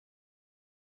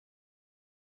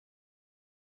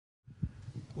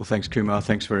Well, thanks, Kumar.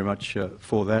 Thanks very much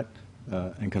for that.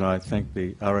 And can I thank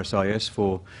the RSIS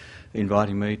for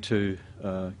inviting me to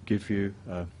give you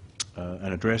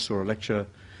an address or a lecture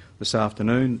this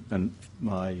afternoon. And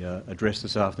my address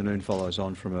this afternoon follows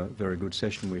on from a very good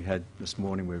session we had this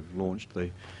morning. We've launched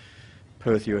the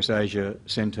Perth US Asia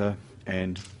Centre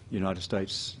and United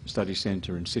States Study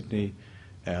Centre in Sydney,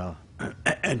 our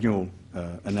annual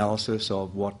analysis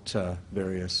of what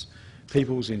various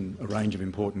peoples in a range of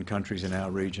important countries in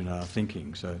our region are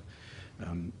thinking. So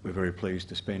we're very pleased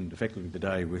to spend effectively the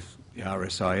day with the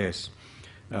RSIS.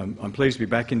 I'm pleased to be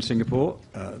back in Singapore.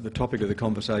 The topic of the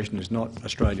conversation is not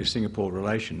Australia-Singapore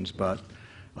relations, but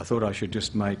I thought I should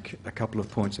just make a couple of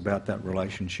points about that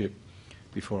relationship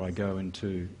before I go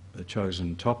into the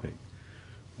chosen topic.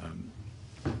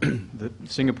 The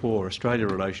Singapore-Australia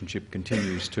relationship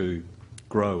continues to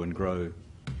grow and grow.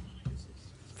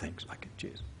 Thanks, Mike.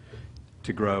 Cheers.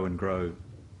 To grow and grow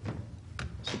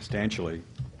substantially.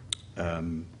 A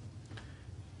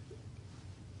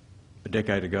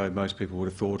decade ago, most people would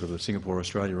have thought of the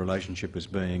Singapore-Australia relationship as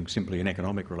being simply an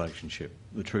economic relationship.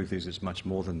 The truth is it's much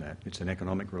more than that. It's an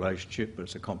economic relationship, but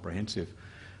it's a comprehensive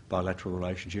bilateral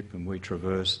relationship, and we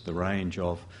traverse the range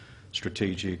of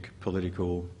strategic,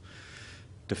 political,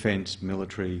 defence,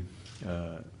 military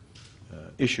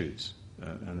issues,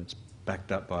 and it's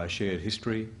backed up by a shared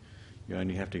history. You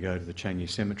only have to go to the Changi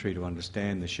Cemetery to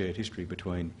understand the shared history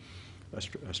between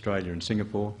Australia and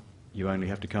Singapore. You only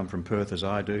have to come from Perth, as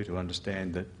I do, to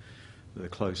understand that the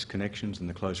close connections and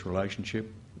the close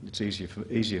relationship. It's easier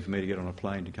for me to get on a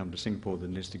plane to come to Singapore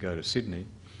than it is to go to Sydney.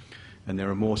 And there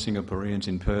are more Singaporeans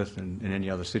in Perth than in any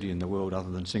other city in the world other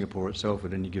than Singapore itself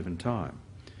at any given time.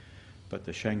 But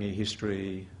the Changi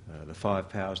history, the Five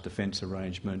Powers defence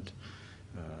arrangement,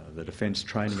 the defence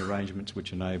training arrangements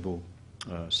which enable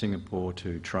Singapore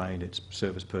to train its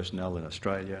service personnel in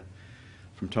Australia.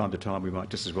 From time to time we might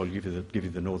just as well give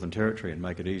you the Northern Territory and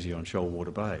make it easy on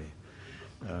Shoalwater Bay.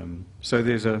 So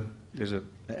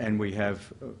and we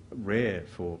have, rare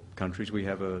for countries, we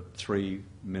have a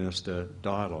three-minister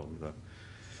dialogue, the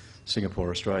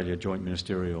Singapore-Australia Joint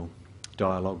Ministerial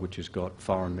Dialogue, which has got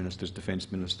foreign ministers,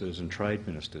 defence ministers and trade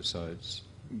ministers. So it's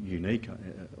unique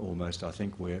almost, I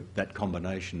think, where that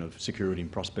combination of security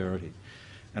and prosperity.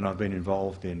 And I've been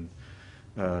involved in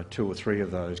two or three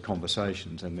of those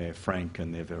conversations, and they're frank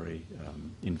and they're very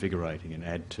invigorating and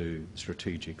add to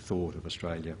strategic thought of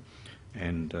Australia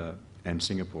and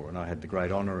Singapore. And I had the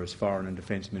great honour as Foreign and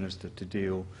Defence Minister to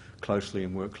deal closely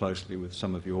and work closely with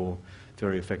some of your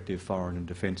very effective Foreign and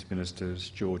Defence Ministers,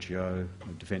 George Yeo,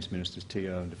 Defence Ministers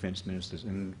Teo and Defence Ministers,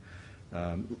 and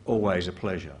always a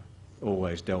pleasure,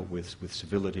 always dealt with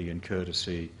civility and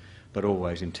courtesy, but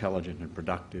always intelligent and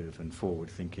productive and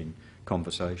forward-thinking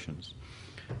conversations.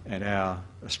 And our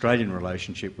Australian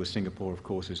relationship with Singapore, of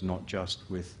course, is not just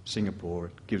with Singapore.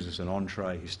 It gives us an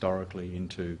entree historically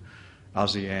into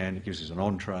ASEAN, it gives us an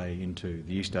entree into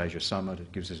the East Asia Summit,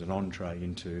 it gives us an entree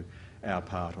into our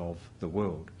part of the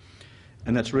world.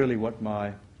 And that's really what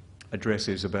my address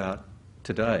is about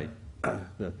today,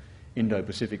 the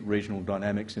Indo-Pacific regional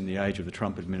dynamics in the age of the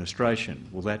Trump administration.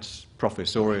 Well, that's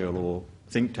professorial or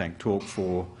think tank talk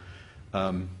for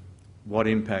what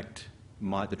impact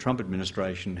might the Trump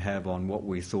administration have on what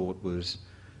we thought was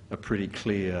a pretty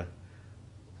clear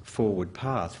forward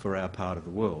path for our part of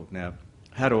the world. Now,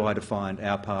 how do I define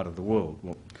our part of the world?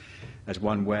 Well, as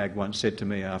one wag once said to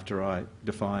me after I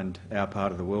defined our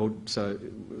part of the world, so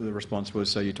the response was,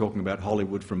 so you're talking about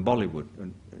Hollywood from Bollywood?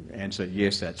 And answer,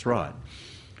 yes, that's right.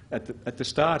 At the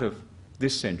start of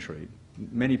this century,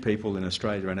 many people in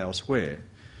Australia and elsewhere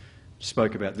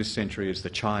spoke about this century as the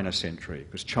China century,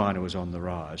 because China was on the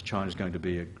rise. China's going to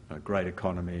be a great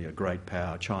economy, a great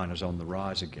power. China's on the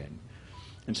rise again.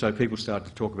 And so people started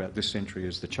to talk about this century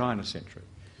as the China century.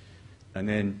 And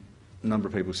then a number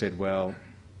of people said, well,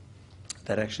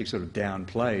 that actually sort of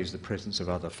downplays the presence of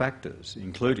other factors,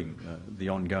 including the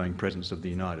ongoing presence of the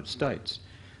United States.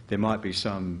 There might be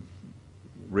some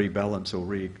rebalance or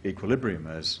re-equilibrium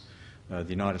as the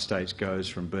United States goes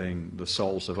from being the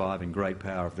sole surviving great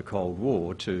power of the Cold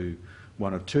War to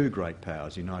one of two great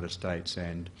powers, the United States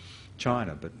and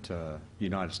China. But the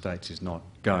United States is not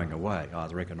going away,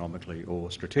 either economically or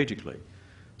strategically.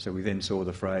 So we then saw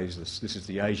the phrase, this is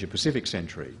the Asia-Pacific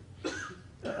century.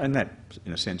 And that,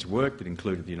 in a sense, worked. It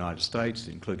included the United States,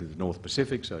 it included the North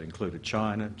Pacific, so it included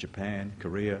China, Japan,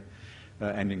 Korea,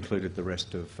 and included the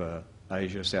rest of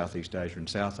Asia, Southeast Asia and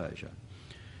South Asia.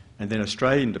 And then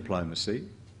Australian diplomacy,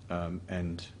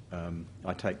 and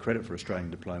I take credit for Australian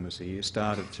diplomacy here,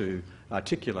 started to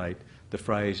articulate the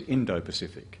phrase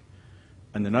Indo-Pacific.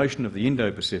 And the notion of the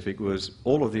Indo-Pacific was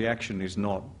all of the action is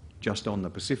not just on the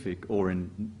Pacific or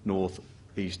in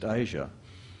Northeast Asia.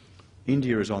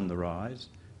 India is on the rise,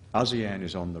 ASEAN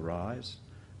is on the rise,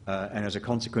 and as a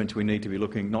consequence we need to be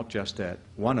looking not just at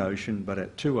one ocean but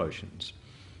at two oceans.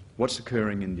 What's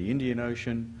occurring in the Indian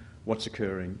Ocean, what's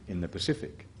occurring in the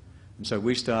Pacific. And so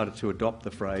we started to adopt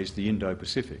the phrase the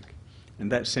Indo-Pacific,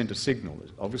 and that sent a signal.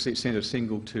 Obviously it sent a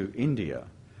signal to India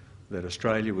that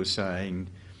Australia was saying,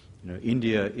 you know,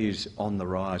 India is on the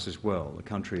rise as well, a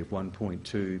country of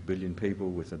 1.2 billion people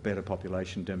with a better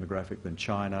population demographic than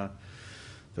China,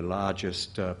 the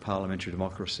largest parliamentary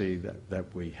democracy that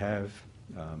we have,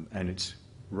 and its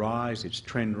rise, its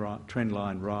trend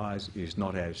line rise is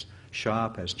not as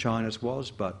sharp as China's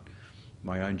was, but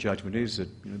my own judgment is that,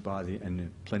 you know,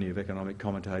 and plenty of economic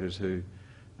commentators who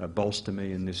bolster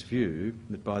me in this view,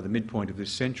 that by the midpoint of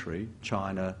this century,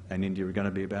 China and India are going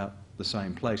to be about the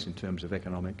same place in terms of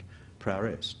economic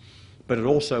prowess. But it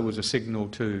also was a signal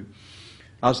to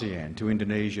ASEAN, to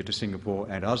Indonesia, to Singapore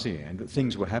and ASEAN that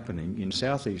things were happening in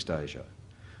Southeast Asia,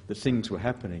 that things were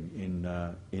happening in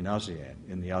ASEAN,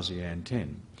 in the ASEAN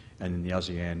 10 and in the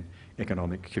ASEAN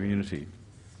economic community.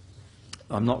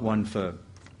 I'm not one for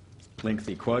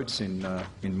lengthy quotes in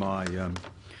my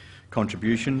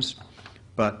contributions,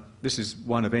 but this is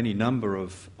one of any number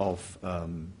of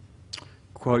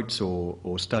quotes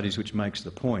or studies which makes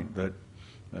the point that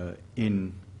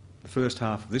in the first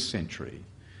half of this century,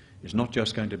 it's not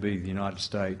just going to be the United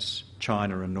States,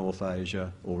 China and North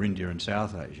Asia, or India and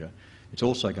South Asia. It's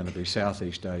also going to be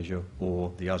Southeast Asia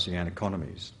or the ASEAN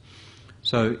economies.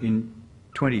 So in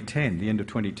 2010, the end of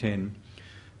 2010,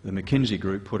 the McKinsey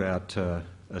Group put out a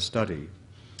study,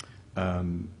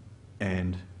 and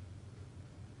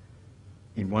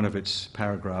in one of its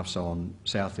paragraphs on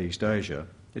Southeast Asia,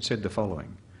 it said the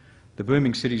following: the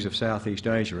booming cities of Southeast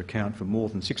Asia account for more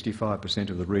than 65%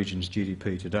 of the region's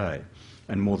GDP today,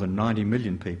 and more than 90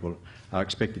 million people are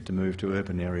expected to move to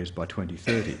urban areas by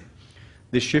 2030.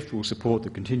 This shift will support the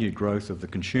continued growth of the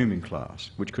consuming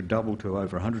class, which could double to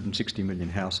over 160 million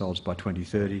households by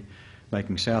 2030,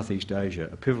 making Southeast Asia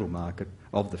a pivotal market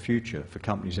of the future for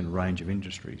companies in a range of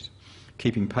industries.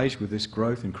 Keeping pace with this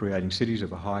growth and creating cities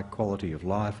of a high quality of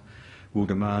life will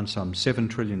demand some $7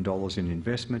 trillion in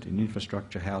investment in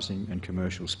infrastructure, housing and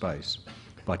commercial space.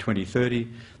 By 2030,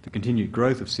 the continued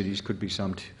growth of cities could be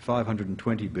some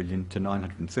 520 billion to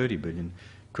 930 billion,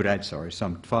 could add,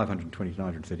 some 520 to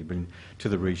 930 billion to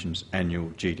the region's annual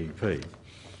GDP.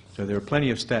 So there are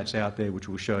plenty of stats out there which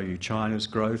will show you China's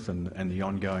growth and the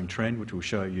ongoing trend, which will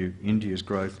show you India's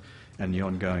growth and the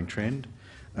ongoing trend,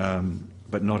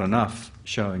 but not enough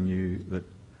showing you that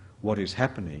what is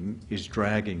happening is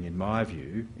dragging, in my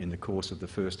view, in the course of the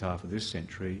first half of this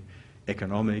century,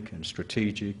 economic and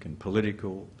strategic and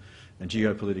political and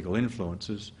geopolitical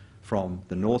influences from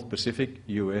the North Pacific,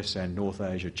 US and North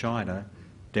Asia, China,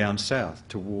 down south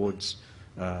towards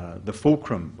the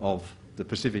fulcrum of the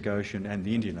Pacific Ocean and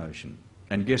the Indian Ocean.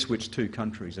 And guess which two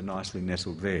countries are nicely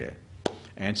nestled there?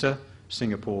 Answer: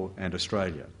 Singapore and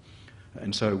Australia.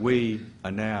 And so we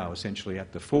are now essentially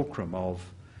at the fulcrum of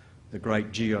the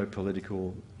great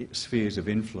geopolitical spheres of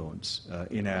influence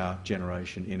in our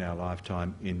generation, in our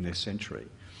lifetime, in this century.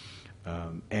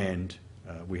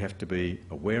 We have to be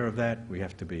aware of that, we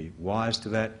have to be wise to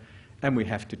that, and we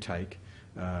have to take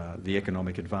the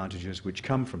economic advantages which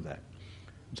come from that.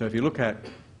 So if you look at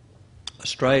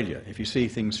Australia, if you see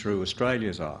things through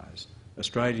Australia's eyes,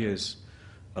 Australia's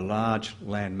a large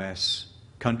landmass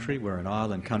country. We're an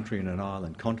island country and an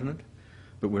island continent,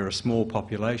 but we're a small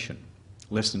population,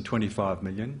 less than 25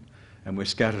 million, and we're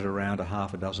scattered around a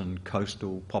half a dozen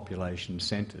coastal population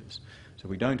centres. So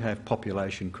we don't have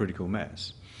population critical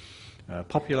mass.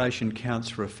 Population counts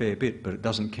for a fair bit, but it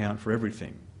doesn't count for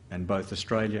everything. And both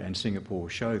Australia and Singapore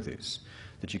show this,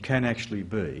 that you can actually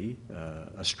be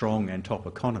a strong and top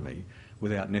economy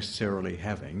without necessarily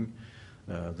having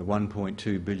the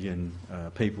 1.2 billion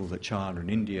people that China and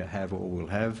India have or will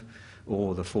have,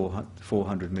 or the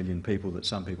 400 million people that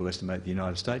some people estimate the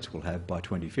United States will have by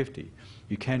 2050.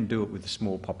 You can do it with a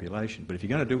small population, but if you're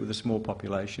going to do it with a small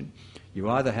population, you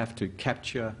either have to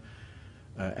capture,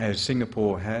 as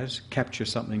Singapore has, capture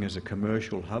something as a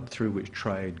commercial hub through which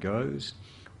trade goes,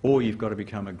 or you've got to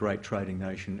become a great trading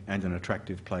nation and an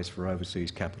attractive place for overseas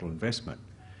capital investment.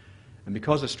 And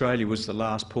because Australia was the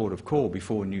last port of call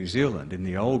before New Zealand in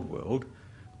the old world,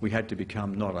 we had to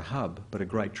become not a hub, but a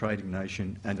great trading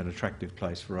nation and an attractive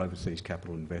place for overseas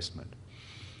capital investment.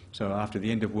 So after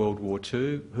the end of World War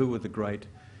II, who were the great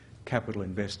capital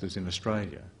investors in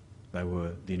Australia? They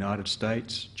were the United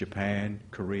States, Japan,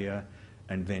 Korea,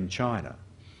 and then China.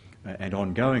 And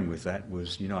ongoing with that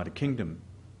was United Kingdom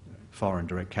foreign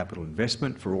direct capital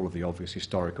investment for all of the obvious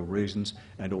historical reasons,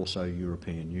 and also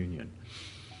European Union.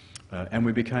 And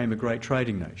we became a great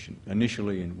trading nation,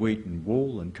 initially in wheat and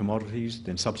wool and commodities,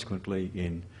 then subsequently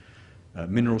in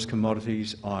minerals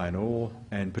commodities, iron ore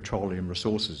and petroleum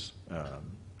resources,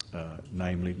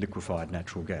 namely liquefied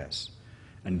natural gas.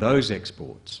 And those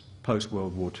exports,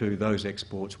 post-World War II, those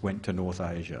exports went to North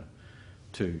Asia,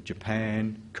 to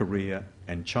Japan, Korea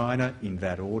and China in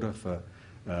that order for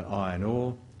iron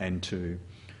ore, and to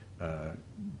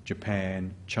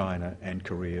Japan, China and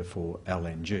Korea for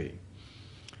LNG.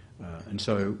 And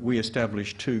so we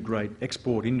established two great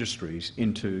export industries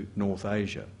into North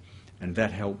Asia, and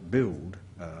that helped build,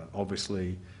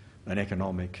 obviously, an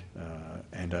economic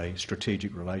and a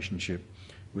strategic relationship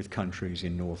with countries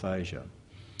in North Asia.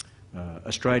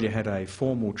 Australia had a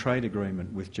formal trade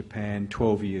agreement with Japan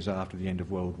 12 years after the end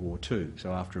of World War II.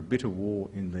 So after a bitter war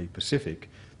in the Pacific,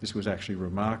 this was actually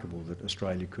remarkable that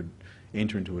Australia could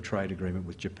enter into a trade agreement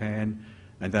with Japan,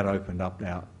 and that opened up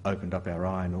our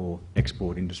iron ore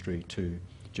export industry to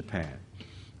Japan.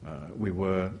 We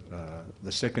were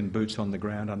the second boots on the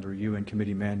ground under a UN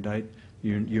committee mandate,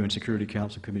 UN Security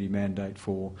Council committee mandate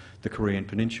for the Korean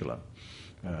Peninsula.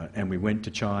 And we went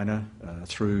to China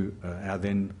through our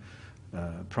then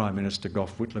Prime Minister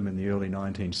Gough Whitlam in the early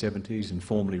 1970s, and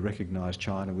formally recognised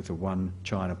China with a One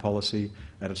China policy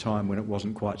at a time when it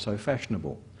wasn't quite so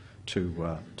fashionable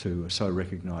to so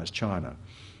recognise China.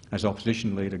 As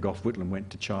opposition leader, Gough Whitlam went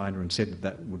to China and said that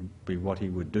that would be what he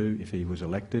would do if he was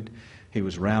elected. He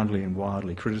was roundly and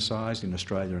widely criticised in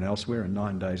Australia and elsewhere, and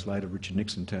 9 days later Richard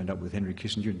Nixon turned up with Henry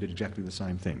Kissinger and did exactly the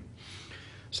same thing.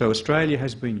 So Australia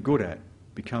has been good at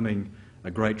becoming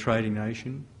a great trading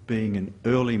nation, being an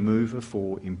early mover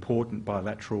for important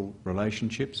bilateral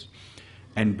relationships,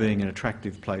 and being an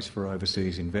attractive place for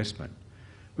overseas investment.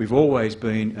 We've also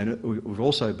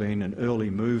been an early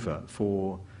mover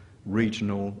for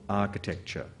regional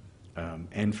architecture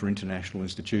and for international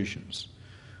institutions.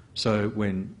 So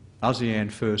when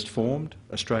ASEAN first formed,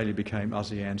 Australia became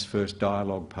ASEAN's first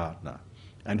dialogue partner.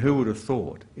 And who would have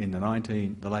thought in the late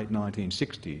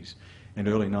 1960s and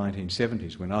early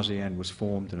 1970s, when ASEAN was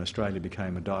formed and Australia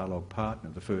became a dialogue partner,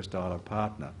 the first dialogue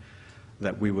partner,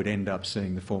 that we would end up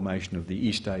seeing the formation of the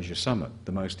East Asia Summit,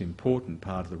 the most important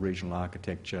part of the regional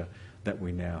architecture that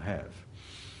we now have.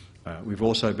 We've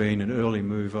also been an early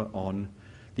mover on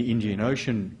the Indian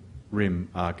Ocean Rim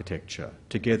architecture,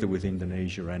 together with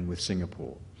Indonesia and with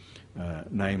Singapore,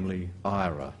 namely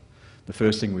IRA. The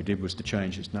first thing we did was to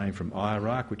change its name from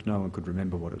IRAC, which no one could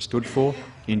remember what it stood for,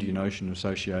 Indian Ocean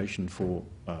Association for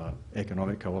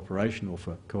Economic Cooperation or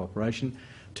for Cooperation,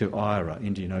 to IRA,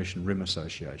 Indian Ocean Rim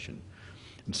Association.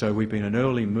 And so we've been an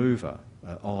early mover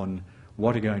on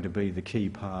what are going to be the key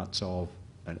parts of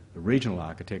a regional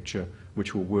architecture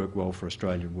which will work well for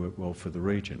Australia and work well for the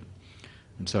region.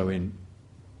 And so in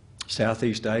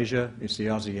Southeast Asia, it's the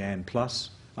ASEAN Plus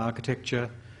architecture,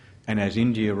 and as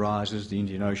India rises, the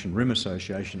Indian Ocean Rim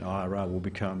Association, IRA, will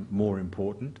become more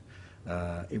important.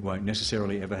 It won't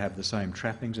necessarily ever have the same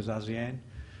trappings as ASEAN.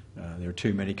 There are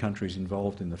too many countries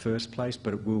involved in the first place,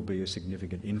 but it will be a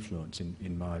significant influence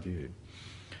in my view.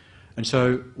 And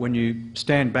so when you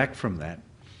stand back from that,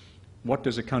 what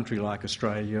does a country like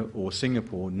Australia or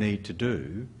Singapore need to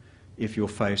do if you're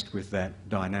faced with that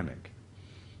dynamic?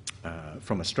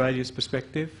 From Australia's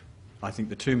perspective, I think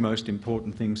the two most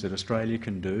important things that Australia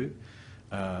can do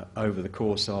over the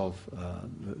course of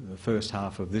the first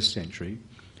half of this century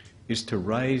is to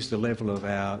raise the level of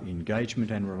our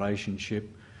engagement and relationship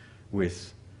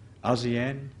with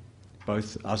ASEAN,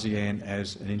 both ASEAN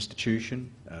as an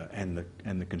institution and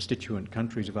the constituent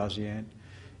countries of ASEAN,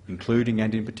 including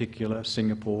and in particular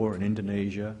Singapore and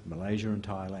Indonesia, Malaysia and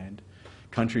Thailand,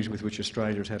 countries with which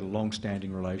Australia has had a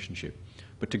long-standing relationship.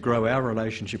 But to grow our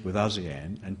relationship with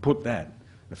ASEAN and put that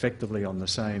effectively on the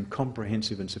same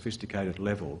comprehensive and sophisticated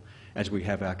level as we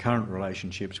have our current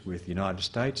relationships with the United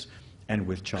States and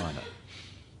with China.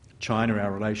 China,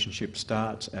 our relationship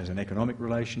starts as an economic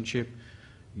relationship.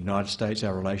 United States,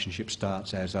 our relationship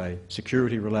starts as a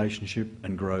security relationship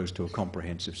and grows to a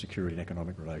comprehensive security and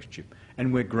economic relationship.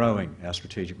 And we're growing our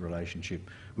strategic relationship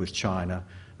with China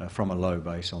from a low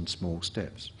base on small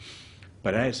steps.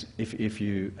 But if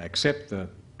you accept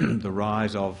the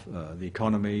rise of the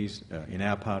economies in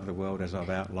our part of the world, as I've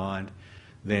outlined,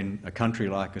 then a country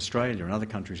like Australia and other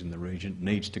countries in the region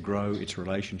needs to grow its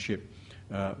relationship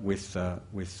with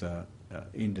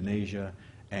Indonesia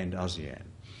and ASEAN.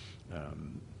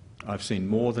 I've seen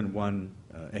more than one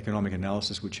economic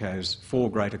analysis which has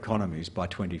 4 great economies by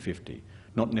 2050,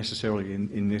 not necessarily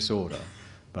in this order,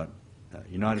 but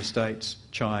United States,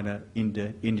 China,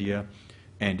 India,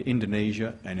 and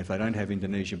Indonesia, and if they don't have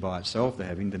Indonesia by itself, they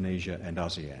have Indonesia and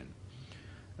ASEAN.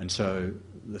 And so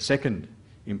the second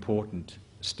important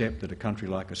step that a country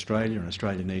like Australia, and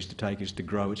Australia needs to take, is to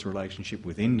grow its relationship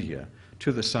with India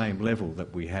to the same level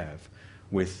that we have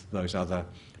with those other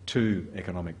two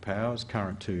economic powers,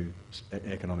 current two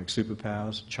economic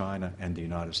superpowers, China and the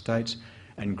United States,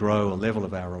 and grow a level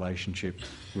of our relationship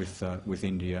with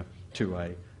India to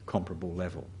a comparable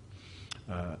level.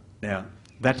 Now,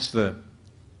 that's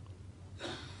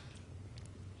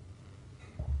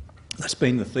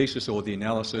been the thesis or the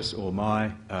analysis or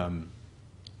my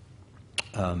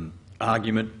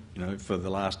argument, for the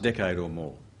last decade or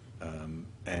more,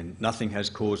 and nothing has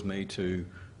caused me to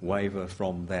waver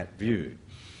from that view.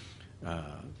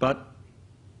 But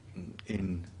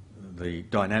in the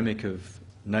dynamic of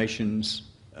nations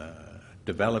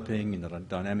developing, in the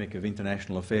dynamic of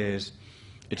international affairs,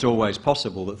 it's always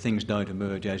possible that things don't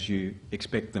emerge as you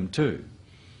expect them to.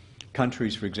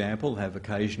 Countries, for example, have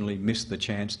occasionally missed the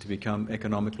chance to become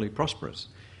economically prosperous.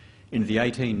 In the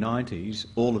 1890s,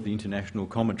 all of the international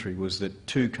commentary was that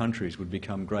two countries would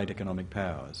become great economic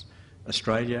powers,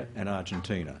 Australia and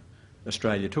Argentina.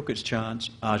 Australia took its chance,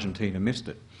 Argentina missed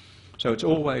it. So it's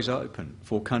always open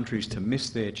for countries to miss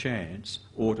their chance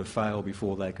or to fail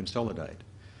before they consolidate.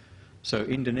 So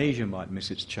Indonesia might miss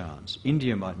its chance,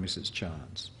 India might miss its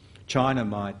chance, China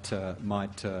might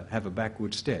have a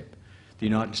backward step, the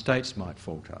United States might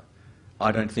falter.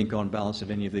 I don't think on balance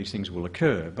that any of these things will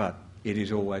occur, but it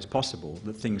is always possible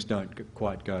that things don't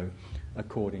quite go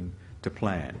according to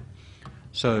plan.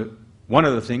 So one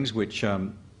of the things which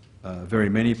very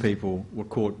many people were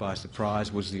caught by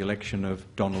surprise was the election of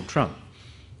Donald Trump.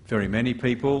 Very many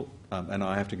people, and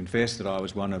I have to confess that I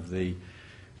was one of the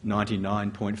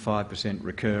 99.5%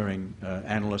 recurring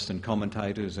analysts and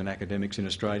commentators and academics in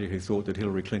Australia who thought that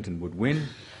Hillary Clinton would win.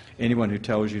 Anyone who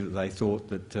tells you that they thought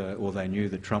that, or they knew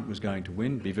that Trump was going to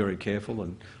win, be very careful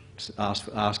and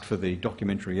ask for the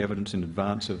documentary evidence in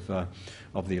advance of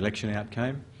the election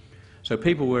outcome. So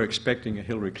people were expecting a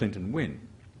Hillary Clinton win,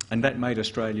 and that made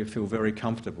Australia feel very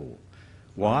comfortable.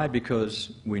 Why?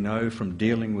 Because we know from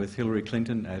dealing with Hillary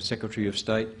Clinton as Secretary of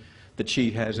State that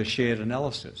she has a shared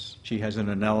analysis. She has an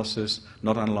analysis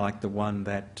not unlike the one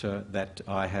that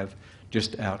I have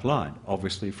just outlined,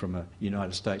 obviously from a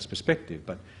United States perspective,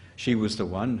 but she was the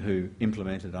one who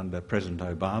implemented under President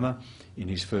Obama in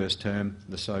his first term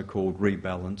the so-called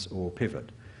rebalance or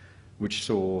pivot, which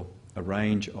saw a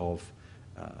range of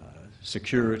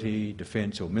security,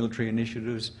 defence or military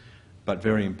initiatives, but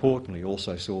very importantly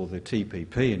also saw the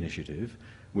TPP initiative,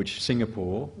 which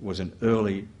Singapore was an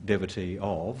early devotee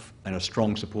of and a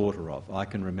strong supporter of. I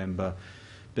can remember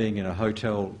being in a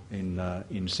hotel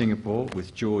in Singapore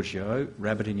with George Yeo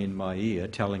rabbiting in my ear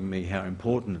telling me how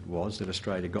important it was that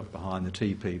Australia got behind the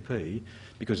TPP,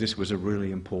 because this was a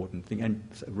really important thing and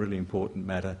a really important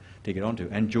matter to get onto.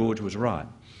 And George was right.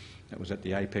 That was at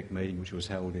the APEC meeting which was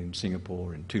held in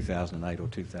Singapore in 2008 or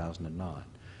 2009.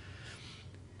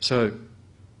 So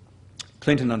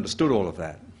Clinton understood all of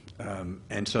that.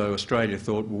 And so Australia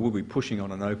thought, well, we'll be pushing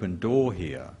on an open door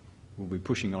here. We'll be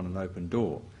pushing on an open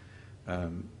door.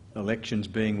 Elections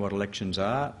being what elections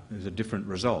are, there's a different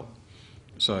result.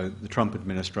 So the Trump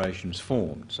administration's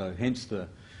formed. So hence the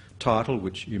title,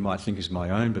 which you might think is my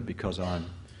own, but because I'm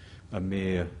a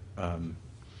mere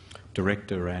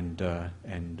director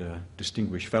and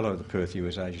distinguished fellow of the Perth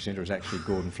US Asia Centre, is actually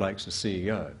Gordon Flakes, the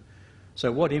CEO.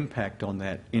 So what impact on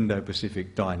that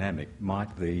Indo-Pacific dynamic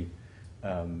might the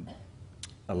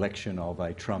election of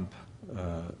a Trump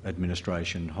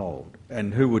administration hold?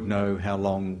 And who would know how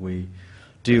long we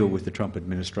deal with the Trump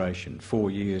administration,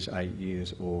 4 years, 8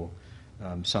 years, or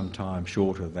some time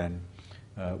shorter than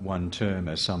one term,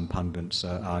 as some pundits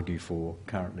argue for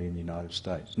currently in the United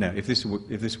States. Now, if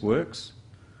this works,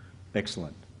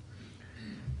 excellent.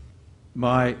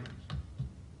 My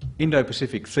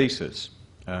Indo-Pacific thesis,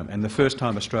 and the first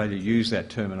time Australia used that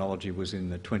terminology was in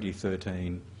the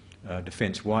 2013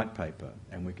 Defence White Paper,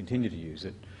 and we continue to use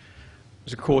it,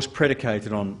 was of course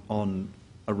predicated on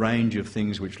a range of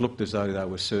things which looked as though they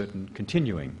were certain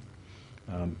continuing,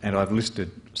 and I've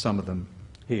listed some of them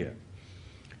here.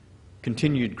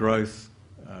 Continued growth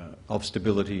of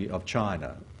stability of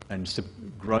China, and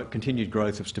continued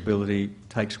growth of stability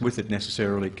takes with it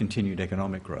necessarily continued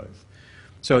economic growth.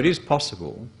 So it is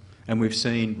possible, and we've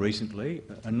seen recently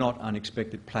a not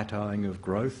unexpected plateauing of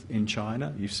growth in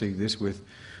China. You see this with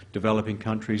developing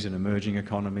countries and emerging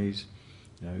economies,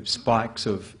 spikes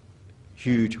of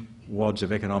huge wads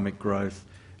of economic growth,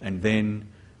 and then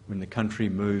when the country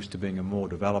moves to being a more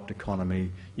developed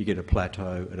economy, you get a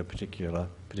plateau at a particular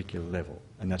level,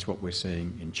 and that's what we're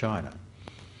seeing in China.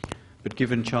 But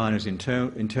given China's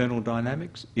internal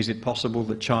dynamics, is it possible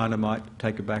that China might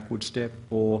take a backward step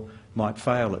or might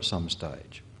fail at some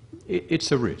stage?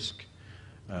 It's a risk.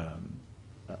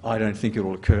 I don't think it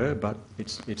will occur, but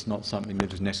it's not something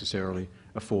that is necessarily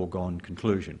a foregone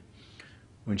conclusion.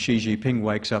 When Xi Jinping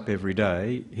wakes up every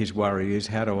day, his worry is,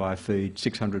 how do I feed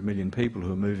 600 million people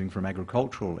who are moving from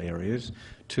agricultural areas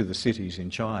to the cities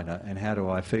in China, and how do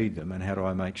I feed them, and how do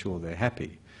I make sure they're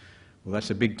happy? Well,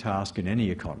 that's a big task in any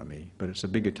economy, but it's a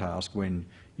bigger task when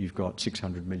you've got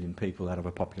 600 million people out of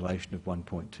a population of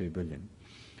 1.2 billion.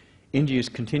 India's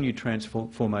continued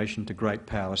transformation to great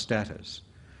power status.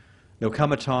 There'll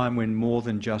come a time when more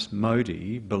than just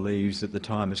Modi believes that the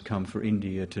time has come for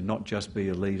India to not just be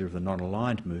a leader of the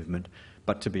non-aligned movement,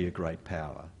 but to be a great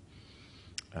power.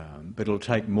 But it'll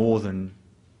take more than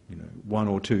 1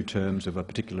 or 2 terms of a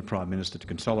particular Prime Minister to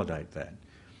consolidate that.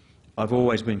 I've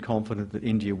always been confident that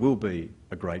India will be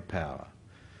a great power.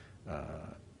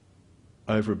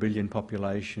 Over 1 billion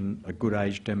population, a good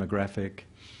age demographic,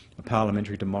 a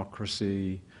parliamentary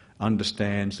democracy,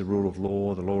 understands the rule of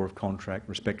law, the law of contract,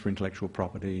 respect for intellectual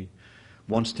property,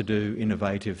 wants to do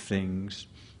innovative things,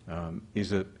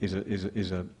 is a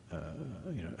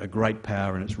great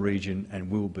power in its region,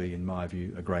 and will be, in my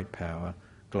view, a great power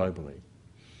globally.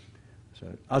 So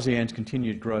ASEAN's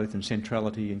continued growth and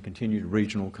centrality and continued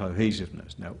regional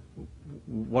cohesiveness. Now,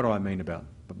 what do I mean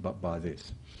by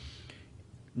this?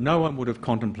 No one would have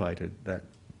contemplated that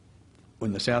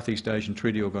when the Southeast Asian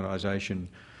Treaty Organisation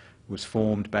was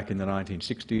formed back in the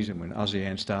 1960s, and when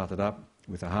ASEAN started up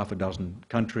with 6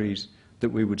 countries, that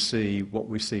we would see what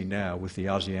we see now with the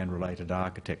ASEAN-related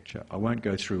architecture. I won't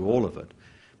go through all of it,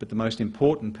 but the most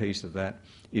important piece of that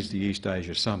is the East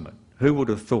Asia Summit. Who would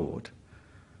have thought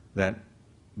that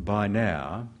by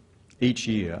now, each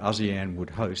year, ASEAN would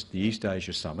host the East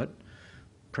Asia Summit,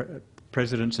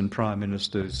 presidents and prime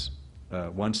ministers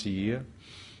once a year,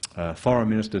 foreign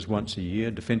ministers once a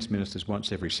year, defence ministers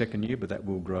once every 2nd year, but that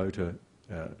will grow to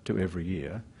every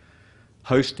year,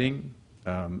 hosting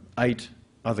 8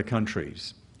 other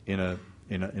countries in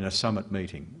a summit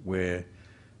meeting where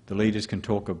the leaders can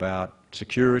talk about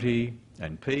security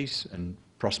and peace and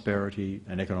prosperity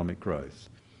and economic growth.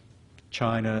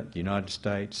 China, the United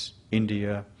States,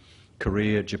 India,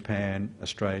 Korea, Japan,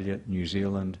 Australia, New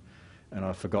Zealand, and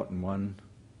I've forgotten one,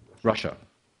 Russia.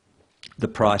 The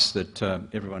price that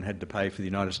everyone had to pay for the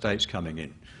United States coming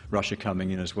in, Russia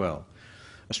coming in as well.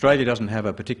 Australia doesn't have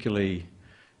a particularly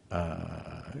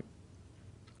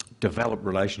developed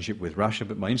relationship with Russia,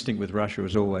 but my instinct with Russia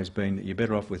has always been that you're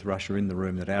better off with Russia in the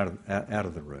room than out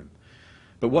of the room.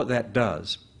 But what that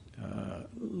does,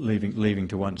 leaving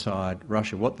to one side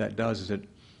Russia, what that does is that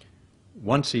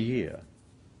once a year,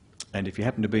 and if you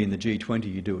happen to be in the G20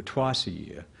 you do it twice a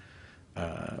year,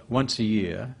 once a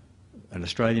year an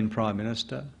Australian Prime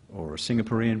Minister or a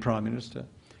Singaporean Prime Minister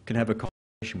can have a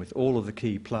conversation with all of the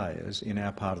key players in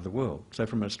our part of the world. So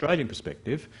from an Australian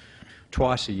perspective,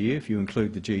 twice a year, if you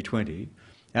include the G20,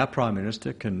 our Prime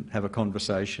Minister can have a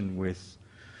conversation with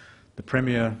the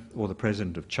Premier or the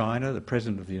President of China, the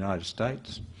President of the United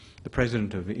States, the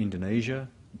President of Indonesia,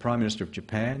 the Prime Minister of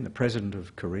Japan, the President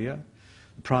of Korea,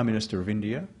 the Prime Minister of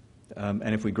India,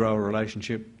 and if we grow a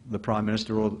relationship, the Prime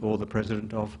Minister or the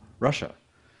President of Russia.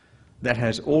 That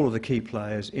has all of the key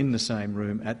players in the same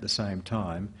room at the same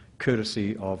time,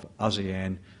 courtesy of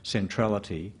ASEAN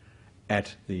centrality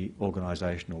at the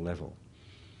organisational level.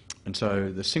 And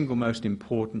so the single most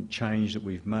important change that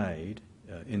we've made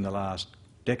in the last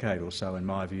decade or so, in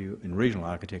my view, in regional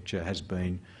architecture has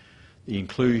been the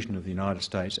inclusion of the United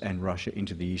States and Russia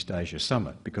into the East Asia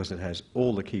Summit, because it has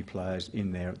all the key players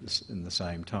in there in the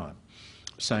same time.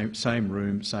 Same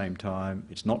room, same time.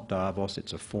 It's not Davos,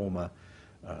 it's a former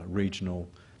regional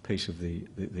piece of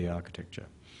the architecture.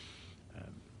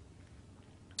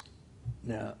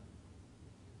 Now,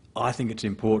 I think it's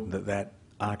important that that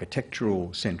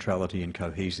architectural centrality and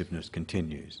cohesiveness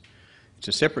continues. It's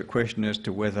a separate question as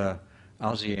to whether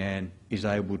ASEAN is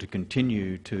able to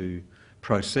continue to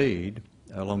proceed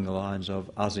along the lines of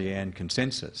ASEAN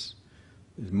consensus.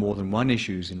 There's more than one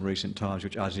issue in recent times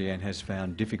which ASEAN has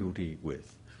found difficulty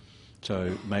with.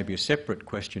 So maybe a separate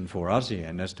question for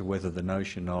ASEAN as to whether the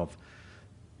notion of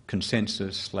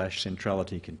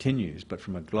consensus/centrality continues. But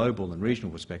from a global and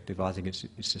regional perspective, I think it's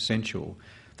essential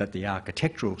that the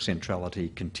architectural centrality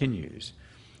continues,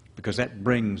 because that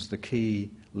brings the key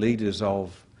leaders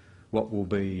of what will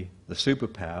be the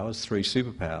superpowers, 3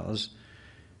 superpowers,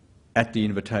 at the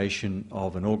invitation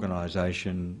of an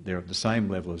organisation. They're at the same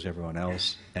level as everyone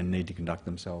else and need to conduct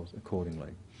themselves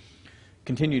accordingly.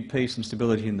 Continued peace and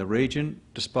stability in the region,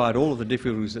 despite all of the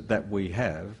difficulties that we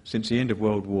have. Since the end of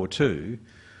World War II,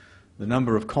 the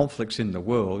number of conflicts in the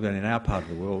world and in our part of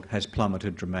the world has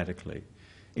plummeted dramatically,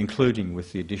 including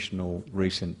with the additional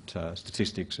recent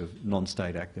statistics of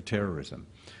non-state act of terrorism.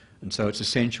 And so it's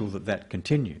essential that that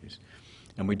continues.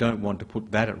 And we don't want to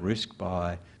put that at risk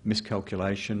by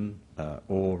miscalculation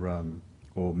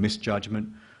or misjudgment,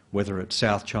 whether it's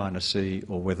South China Sea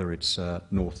or whether it's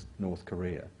North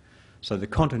Korea. So the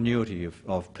continuity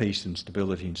of peace and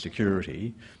stability and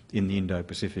security in the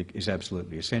Indo-Pacific is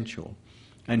absolutely essential.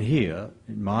 And here,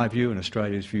 in my view and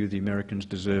Australia's view, the Americans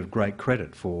deserve great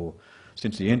credit for,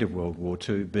 since the end of World War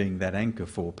II, being that anchor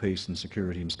for peace and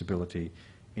security and stability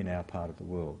in our part of the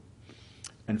world.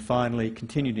 And finally,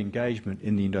 continued engagement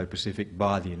in the Indo-Pacific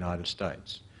by the United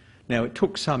States. Now, it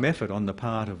took some effort on the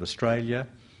part of Australia,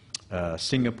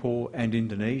 Singapore and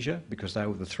Indonesia, because they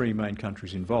were the three main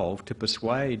countries involved, to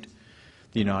persuade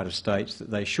the United States that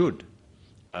they should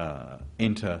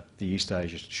enter the East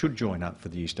Asia, should join up for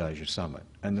the East Asia Summit.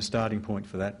 And the starting point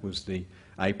for that was the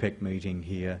APEC meeting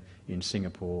here in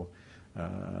Singapore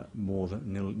more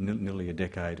than nearly a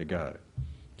decade ago.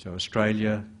 So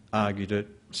Australia argued it,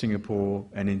 Singapore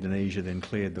and Indonesia then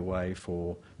cleared the way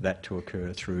for that to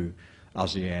occur through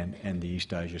ASEAN and the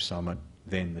East Asia Summit,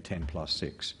 then the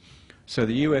 10+6. So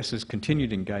the US's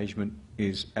continued engagement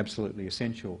is absolutely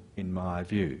essential in my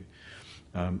view.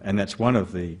 And that's one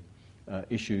of the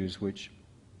issues which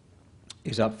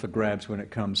is up for grabs when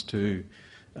it comes to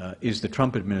is the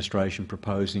Trump administration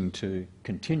proposing to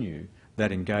continue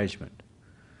that engagement?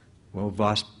 Well,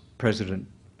 Vice President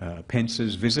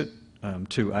Pence's visit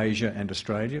to Asia and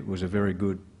Australia was a very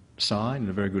good sign and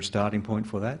a very good starting point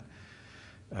for that.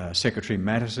 Secretary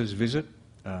Mattis's visit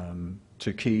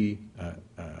to key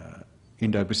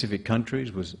Indo-Pacific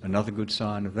countries was another good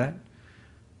sign of that.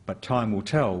 But time will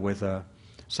tell whether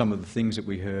some of the things that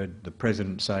we heard the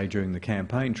President say during the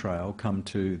campaign trail come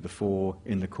to the fore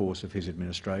in the course of his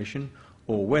administration,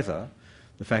 or whether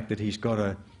the fact that he's got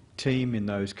a team in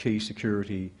those key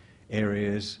security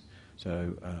areas,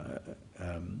 so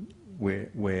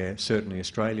where certainly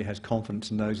Australia has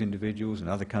confidence in those individuals and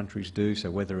other countries do,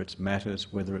 so whether it's Mattis,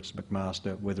 whether it's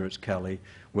McMaster, whether it's Kelly,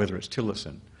 whether it's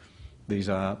Tillerson, these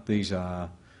are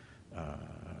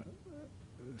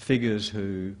figures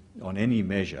who, on any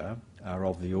measure, are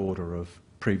of the order of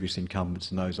previous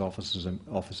incumbents in those offices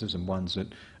and ones that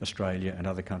Australia and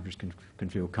other countries can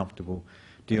feel comfortable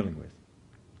dealing with.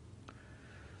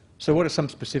 So what are some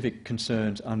specific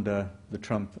concerns under the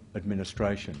Trump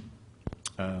administration?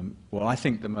 Well, I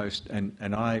think the most,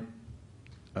 and I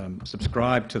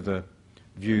subscribe to the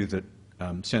view that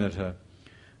Senator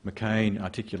McCain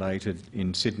articulated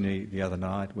in Sydney the other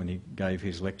night when he gave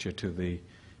his lecture to the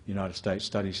United States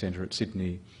Study Centre at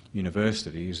Sydney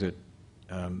University, is that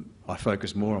I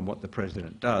focus more on what the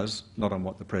President does, not on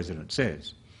what the President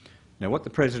says. Now, what the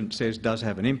President says does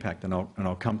have an impact, and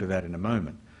I'll come to that in a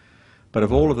moment. But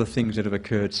of all of the things that have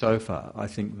occurred so far, I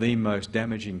think the most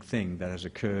damaging thing that has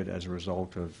occurred as a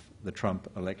result of the Trump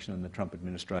election and the Trump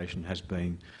administration has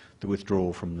been the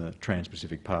withdrawal from the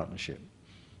Trans-Pacific Partnership.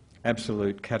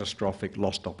 Absolute catastrophic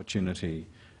lost opportunity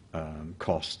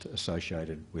cost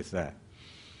associated with that.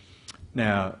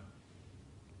 Now,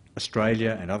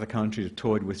 Australia and other countries have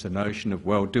toyed with the notion of,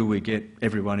 well, do we get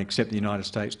everyone except the United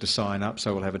States to sign up,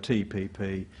 so we'll have a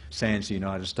TPP, sans the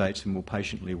United States, and we'll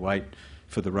patiently wait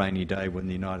for the rainy day when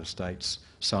the United States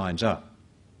signs up.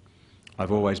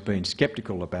 I've always been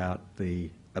sceptical about the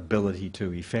ability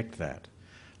to effect that,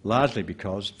 largely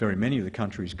because very many of the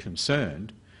countries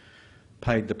concerned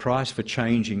paid the price for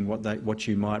changing what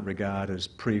you might regard as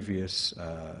previous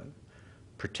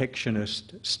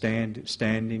protectionist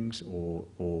standings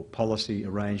or policy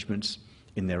arrangements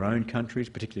in their own countries,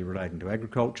 particularly relating to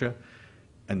agriculture,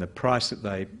 and the price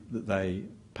that they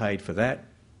paid for that,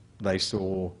 they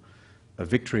saw a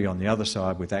victory on the other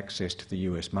side with access to the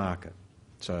US market.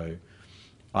 So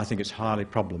I think it's highly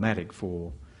problematic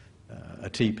for a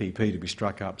TPP to be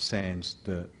struck up sans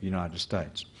the United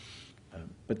States.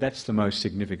 But that's the most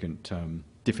significant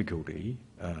difficulty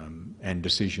and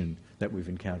decision that we've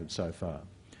encountered so far.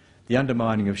 The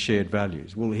undermining of shared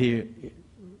values. Well, here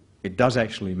it does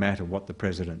actually matter what the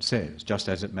President says, just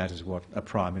as it matters what a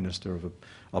Prime Minister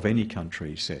of any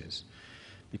country says.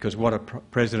 Because what a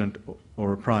President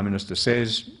or a Prime Minister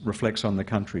says reflects on the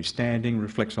country's standing,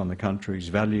 reflects on the country's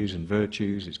values and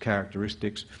virtues, its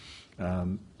characteristics,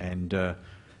 and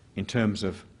in terms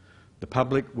of the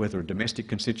public, whether a domestic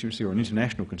constituency or an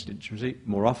international constituency,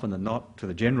 more often than not, to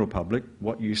the general public,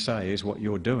 what you say is what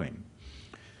you're doing.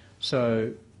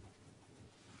 So,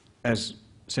 as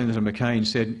Senator McCain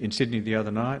said in Sydney the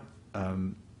other night,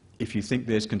 if you think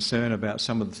there's concern about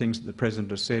some of the things that the President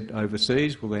has said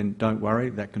overseas, well then don't worry,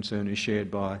 that concern is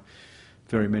shared by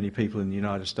very many people in the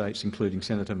United States, including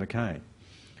Senator McCain.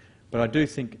 But I do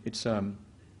think it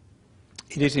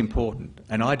is important,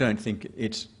 and I don't think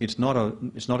it's not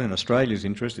in Australia's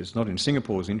interest, it's not in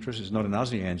Singapore's interest, it's not in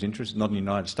ASEAN's interest, it's not in the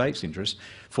United States' interest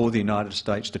for the United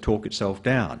States to talk itself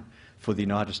down, for the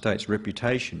United States'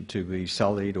 reputation to be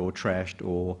sullied or trashed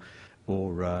or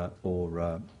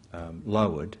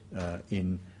lowered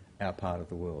in our part of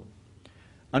the world.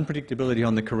 Unpredictability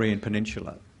on the Korean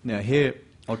Peninsula. Now here,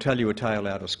 I'll tell you a tale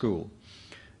out of school.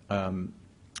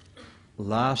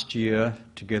 Last year,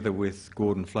 together with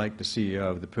Gordon Flake, the CEO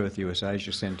of the Perth US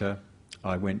Asia Centre,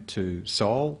 I went to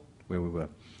Seoul, where we were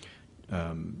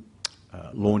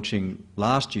launching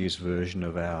last year's version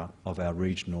of our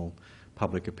regional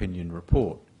public opinion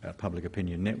report, our public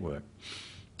opinion network.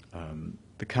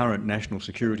 The current National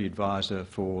Security Advisor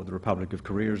for the Republic of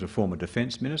Korea is a former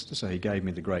Defence Minister, so he gave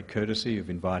me the great courtesy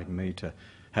of inviting me to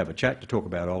have a chat, to talk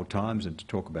about old times and to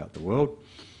talk about the world.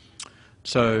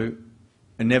 So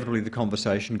inevitably the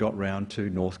conversation got round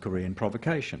to North Korean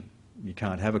provocation. You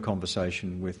can't have a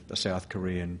conversation with a South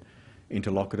Korean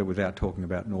interlocutor without talking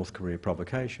about North Korea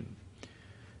provocation.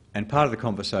 And part of the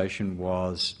conversation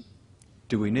was,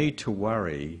 do we need to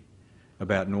worry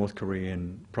about North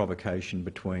Korean provocation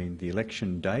between the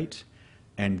election date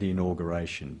and the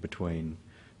inauguration, between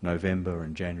November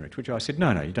and January? To which I said,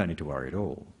 no, you don't need to worry at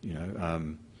all. You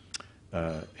know,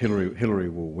 Hillary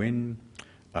will win.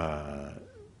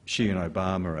 She and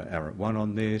Obama are at one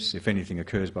on this. If anything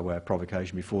occurs by way of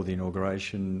provocation before the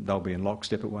inauguration, they'll be in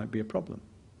lockstep, it won't be a problem.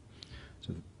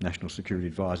 So the National Security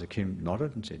Advisor, Kim,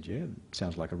 nodded and said, yeah,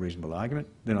 sounds like a reasonable argument.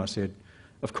 Then I said,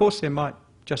 of course there might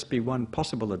just be one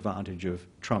possible advantage of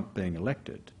Trump being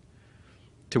elected.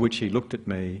 To which he looked at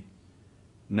me,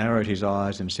 narrowed his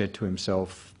eyes and said to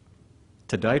himself,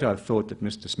 to date I've thought that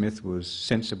Mr. Smith was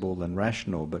sensible and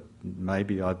rational, but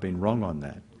maybe I've been wrong on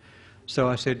that. So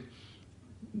I said,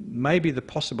 maybe the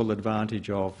possible advantage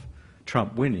of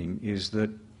Trump winning is that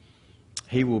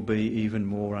he will be even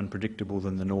more unpredictable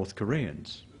than the North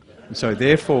Koreans. And so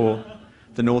therefore,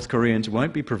 the North Koreans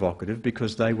won't be provocative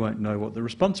because they won't know what the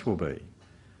response will be.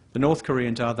 The North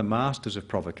Koreans are the masters of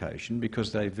provocation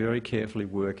because they very carefully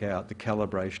work out the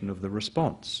calibration of the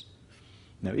response.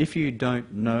 Now, if you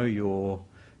don't know your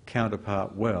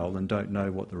counterpart well and don't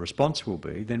know what the response will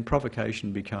be, then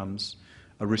provocation becomes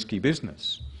a risky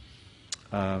business.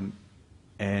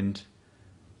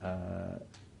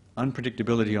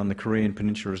 Unpredictability on the Korean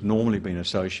Peninsula has normally been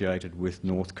associated with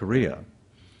North Korea.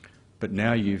 But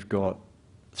now you've got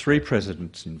three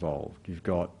presidents involved. You've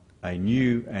got a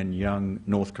new and young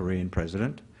North Korean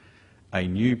president, a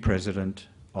new president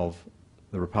of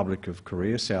the Republic of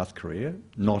Korea, South Korea,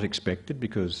 not expected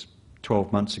because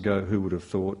 12 months ago who would have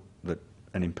thought that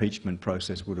an impeachment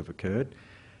process would have occurred,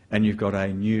 and you've got a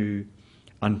new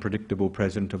unpredictable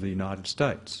president of the United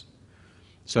States.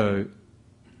 So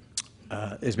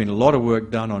there's been a lot of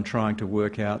work done on trying to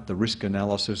work out the risk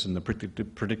analysis and the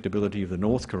predictability of the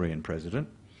North Korean president.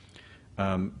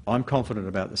 I'm confident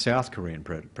about the South Korean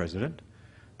president,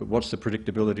 but what's the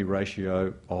predictability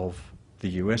ratio of the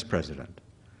US president?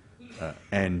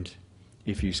 And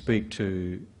if you speak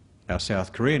to our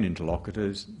South Korean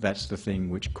interlocutors, that's the thing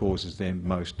which causes them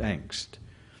most angst.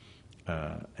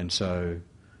 And so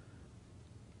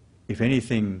if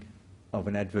anything of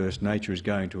an adverse nature is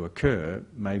going to occur,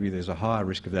 maybe there's a higher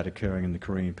risk of that occurring in the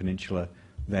Korean Peninsula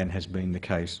than has been the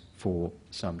case for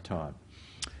some time.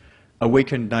 A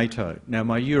weakened NATO. Now,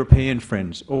 my European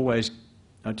friends always,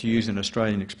 to use an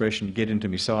Australian expression, get into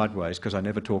me sideways because I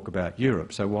never talk about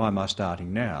Europe, so why am I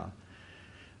starting now?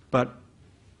 But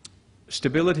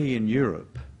stability in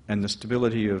Europe and the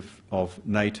stability of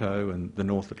NATO and the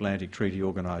North Atlantic Treaty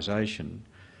Organisation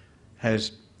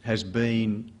has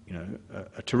been, you know,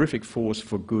 a terrific force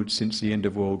for good since the end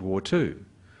of World War II.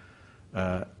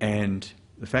 And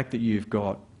the fact that you've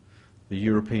got the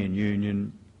European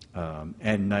Union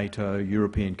and NATO,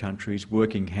 European countries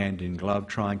working hand in glove,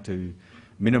 trying to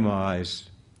minimise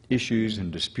issues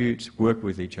and disputes, work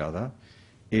with each other,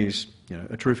 is, you know,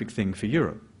 a terrific thing for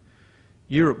Europe.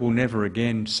 Europe will never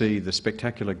again see the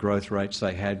spectacular growth rates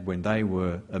they had when they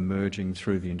were emerging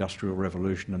through the Industrial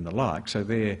Revolution and the like, so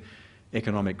their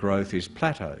economic growth is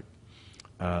plateaued.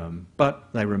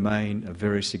 But they remain a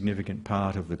very significant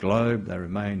part of the globe. They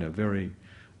remain a very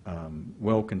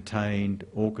well-contained,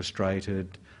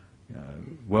 orchestrated,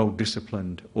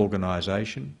 well-disciplined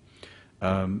organisation.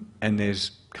 And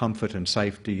there's comfort and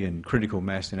safety and critical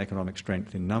mass and economic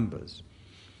strength in numbers.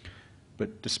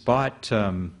 But despite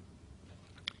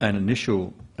an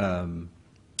initial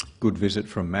good visit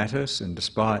from Mattis, and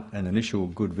despite an initial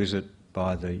good visit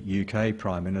by the UK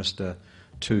Prime Minister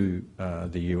to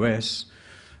the US,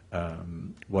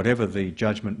 whatever the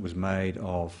judgment was made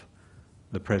of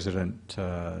the President's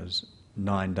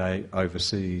 9-day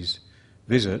overseas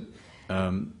visit,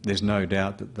 there's no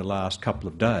doubt that the last couple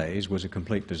of days was a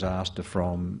complete disaster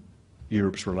from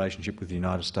Europe's relationship with the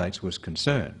United States was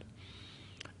concerned.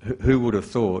 Who would have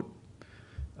thought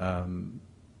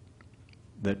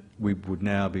that we would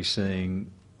now be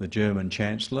seeing the German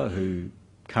Chancellor, who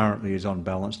currently is on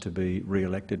balance to be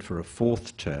re-elected for a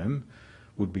 4th term,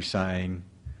 would be saying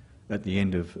at the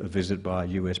end of a visit by a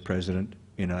US President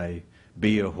in a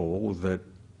beer hall that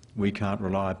we can't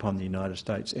rely upon the United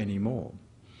States anymore.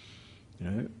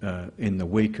 You know, in the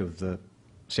week of the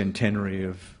centenary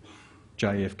of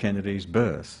JF Kennedy's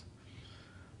birth.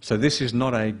 So this is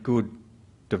not a good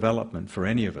development for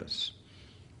any of us,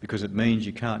 because it means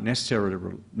you can't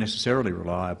necessarily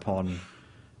rely upon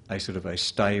a sort of a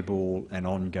stable and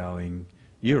ongoing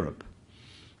Europe.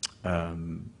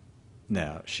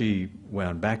 Now, she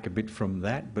wound back a bit from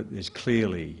that, but there's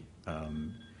clearly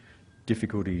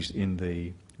difficulties in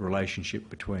the relationship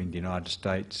between the United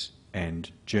States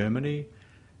and Germany,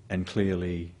 and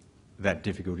clearly that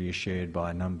difficulty is shared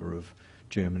by a number of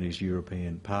Germany's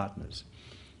European partners.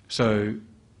 So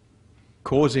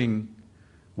causing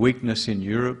weakness in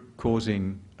Europe,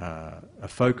 causing a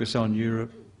focus on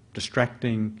Europe,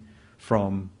 distracting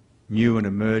from new and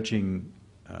emerging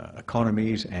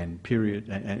economies and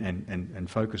and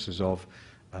focuses of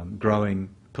growing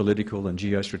political and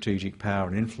geostrategic power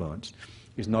and influence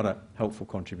is not a helpful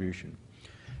contribution.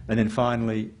 And then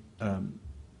finally,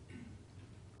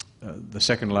 the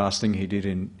second last thing he did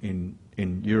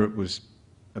in Europe was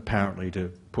apparently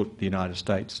to put the United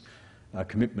States'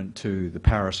 commitment to the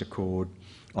Paris Accord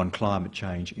on climate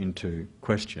change into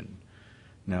question.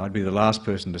 Now, I'd be the last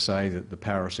person to say that the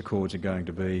Paris Accords are going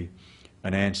to be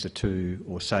an answer to,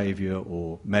 or saviour,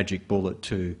 or magic bullet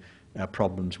to our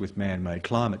problems with man-made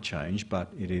climate change, but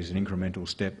it is an incremental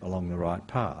step along the right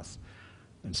path.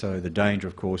 And so the danger,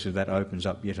 of course, is that opens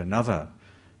up yet another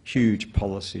huge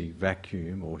policy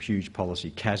vacuum or huge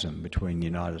policy chasm between the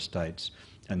United States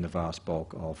and the vast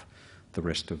bulk of the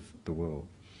rest of the world.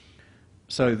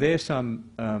 So there's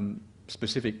some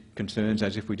specific concerns,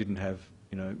 as if we didn't have,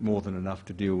 you know, more than enough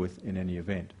to deal with in any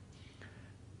event.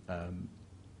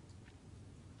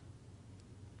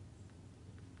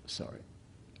 Sorry.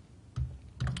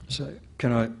 So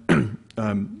can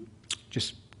I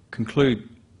just conclude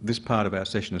this part of our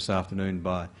session this afternoon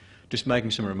by just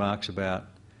making some remarks about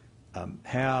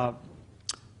how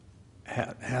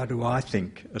do I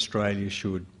think Australia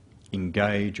should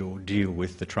engage or deal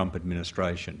with the Trump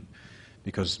administration?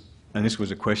 Because, and this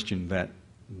was a question that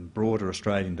broader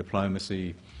Australian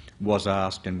diplomacy was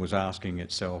asked and was asking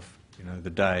itself, you know, the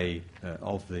day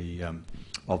of the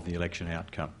election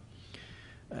outcome.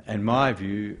 And my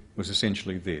view was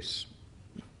essentially this: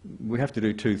 we have to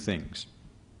do two things.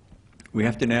 We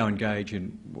have to now engage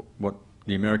in what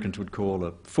the Americans would call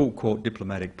a full-court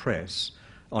diplomatic press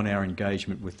on our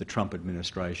engagement with the Trump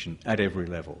administration at every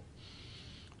level.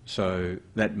 So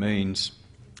that means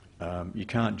you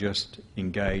can't just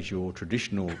engage your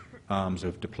traditional arms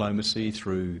of diplomacy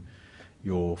through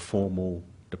your formal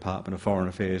Department of Foreign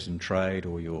Affairs and Trade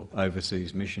or your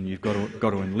overseas mission. You've got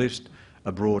to enlist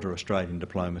a broader Australian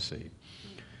diplomacy.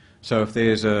 So if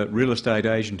there's a real estate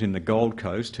agent in the Gold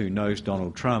Coast who knows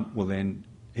Donald Trump, well then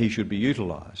he should be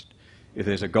utilised. If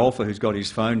there's a golfer who's got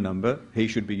his phone number, he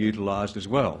should be utilised as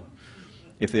well.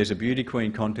 If there's a beauty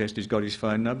queen contest who's got his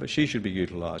phone number, she should be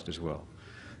utilised as well.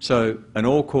 So an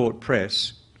all-court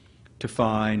press to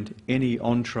find any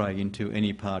entree into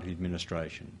any part of the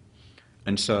administration.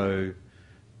 And so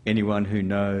anyone who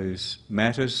knows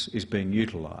Mattis is being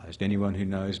utilised. Anyone who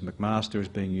knows McMaster is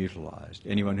being utilised.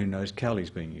 Anyone who knows Kelly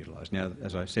is being utilised. Now,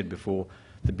 as I said before,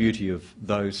 the beauty of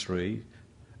those three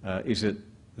is that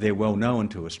they're well known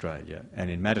to Australia, and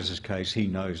in Mattis's case, he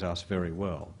knows us very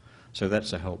well. So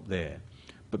that's a help there.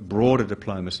 But broader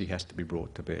diplomacy has to be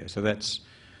brought to bear. So that's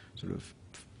sort of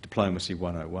diplomacy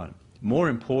 101. More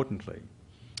importantly,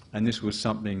 and this was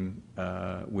something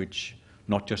which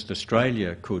not just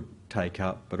Australia could take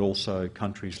up, but also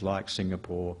countries like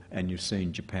Singapore, and you've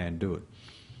seen Japan do it.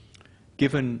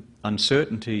 Given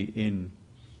uncertainty in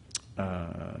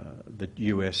the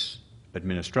US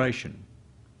administration,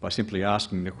 by simply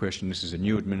asking the question, this is a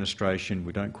new administration,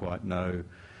 we don't quite know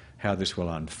how this will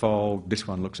unfold, this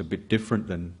one looks a bit different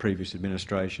than previous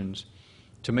administrations.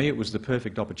 To me, it was the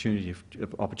perfect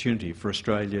opportunity for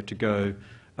Australia to go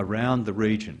around the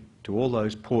region to all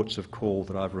those ports of call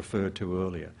that I've referred to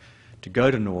earlier, to go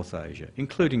to North Asia,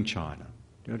 including China,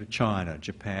 to go to China,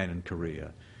 Japan and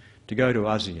Korea, to go to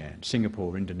ASEAN,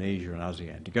 Singapore, Indonesia and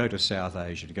ASEAN, to go to South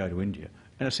Asia, to go to India,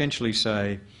 and essentially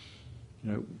say,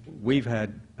 you know, we've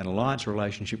had an alliance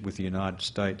relationship with the United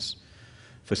States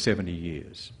for 70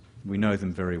 years. We know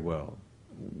them very well.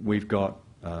 We've got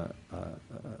a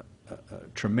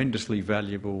tremendously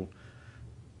valuable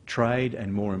trade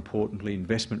and, more importantly,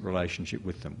 investment relationship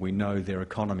with them. We know their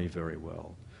economy very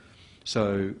well.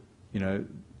 So, you know,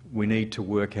 we need to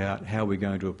work out how we're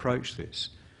going to approach this.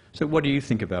 So what do you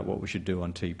think about what we should do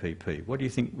on TPP? What do you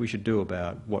think we should do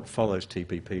about what follows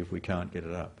TPP if we can't get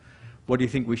it up? What do you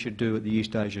think we should do at the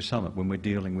East Asia Summit when we're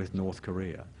dealing with North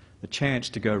Korea? The chance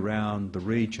to go round the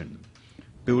region,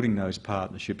 building those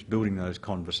partnerships, building those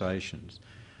conversations,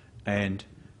 and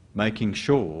making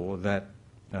sure that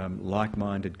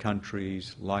like-minded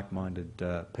countries, like-minded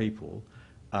people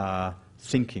are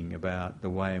thinking about the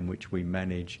way in which we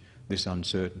manage this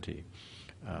uncertainty.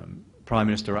 Prime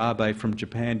Minister Abe from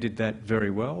Japan did that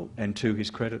very well, and to his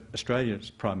credit, Australia's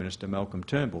Prime Minister Malcolm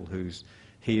Turnbull, who's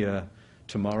here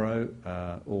tomorrow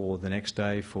or the next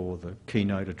day for the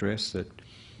keynote address at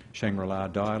Shangri-La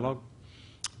Dialogue.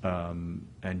 And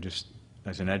just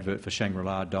as an advert for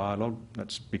Shangri-La Dialogue,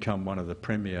 that's become one of the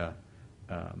premier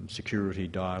security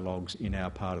dialogues in our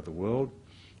part of the world.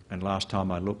 And last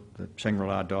time I looked, the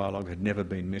Shangri-La Dialogue had never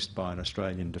been missed by an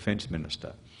Australian Defence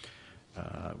Minister,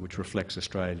 which reflects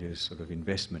Australia's sort of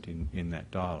investment in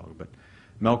that dialogue. But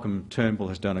Malcolm Turnbull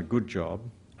has done a good job,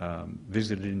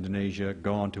 visited Indonesia,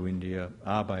 gone to India.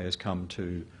 Abe has come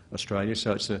to Australia.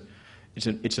 So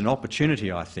it's an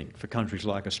opportunity, I think, for countries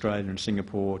like Australia and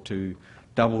Singapore to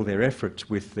double their efforts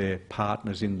with their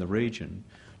partners in the region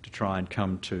to try and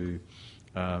come to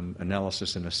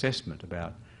analysis and assessment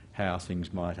about how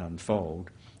things might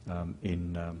unfold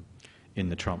in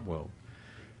the Trump world.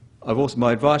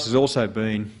 My advice has also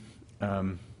been,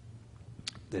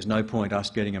 there's no point us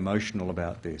getting emotional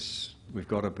about this. We've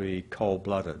got to be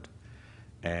cold-blooded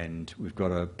and we've got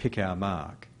to pick our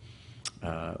mark.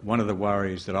 One of the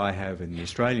worries that I have in the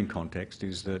Australian context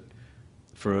is that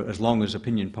for as long as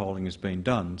opinion polling has been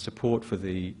done, support for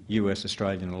the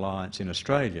US-Australian alliance in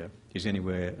Australia is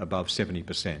anywhere above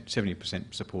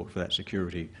 70% support for that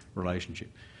security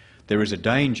relationship. There is a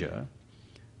danger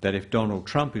that if Donald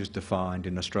Trump is defined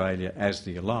in Australia as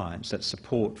the alliance, that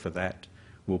support for that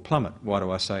will plummet. Why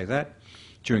do I say that?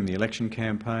 During the election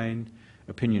campaign,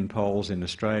 opinion polls in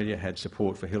Australia had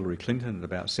support for Hillary Clinton at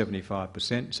about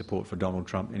 75%, support for Donald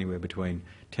Trump anywhere between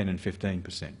 10 and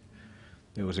 15%.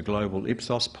 There was a global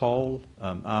Ipsos poll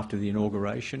after the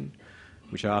inauguration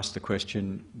which asked the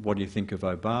question, what do you think of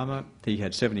Obama? He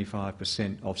had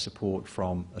 75% of support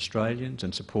from Australians,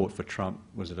 and support for Trump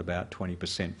was at about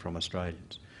 20% from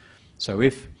Australians. So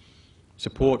if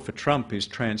support for Trump is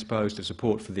transposed to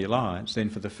support for the alliance, then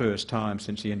for the first time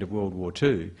since the end of World War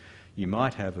II, you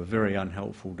might have a very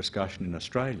unhelpful discussion in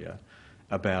Australia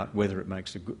about whether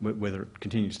it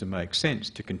continues to make sense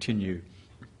to continue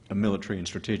a military and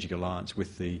strategic alliance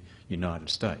with the United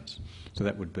States. So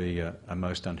that would be a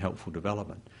most unhelpful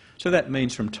development. So that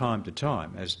means from time to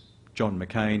time, as John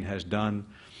McCain has done,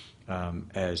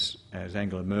 as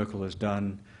Angela Merkel has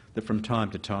done, that from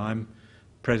time to time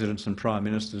presidents and prime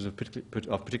ministers of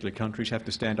particular countries have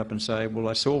to stand up and say, well,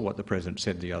 I saw what the president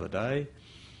said the other day,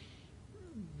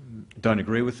 don't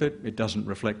agree with it, it doesn't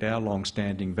reflect our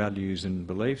long-standing values and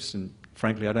beliefs, and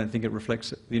frankly I don't think it reflects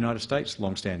the United States'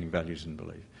 long-standing values and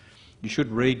beliefs. You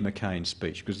should read McCain's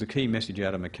speech, because the key message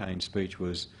out of McCain's speech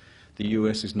was the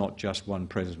US is not just one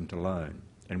president alone,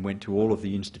 and went to all of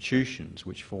the institutions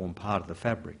which form part of the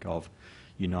fabric of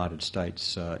United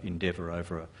States endeavour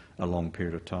over a long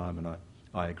period of time, and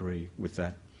I agree with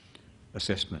that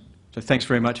assessment. So thanks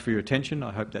very much for your attention.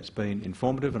 I hope that's been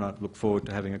informative, and I look forward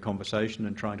to having a conversation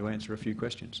and trying to answer a few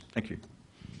questions. Thank you.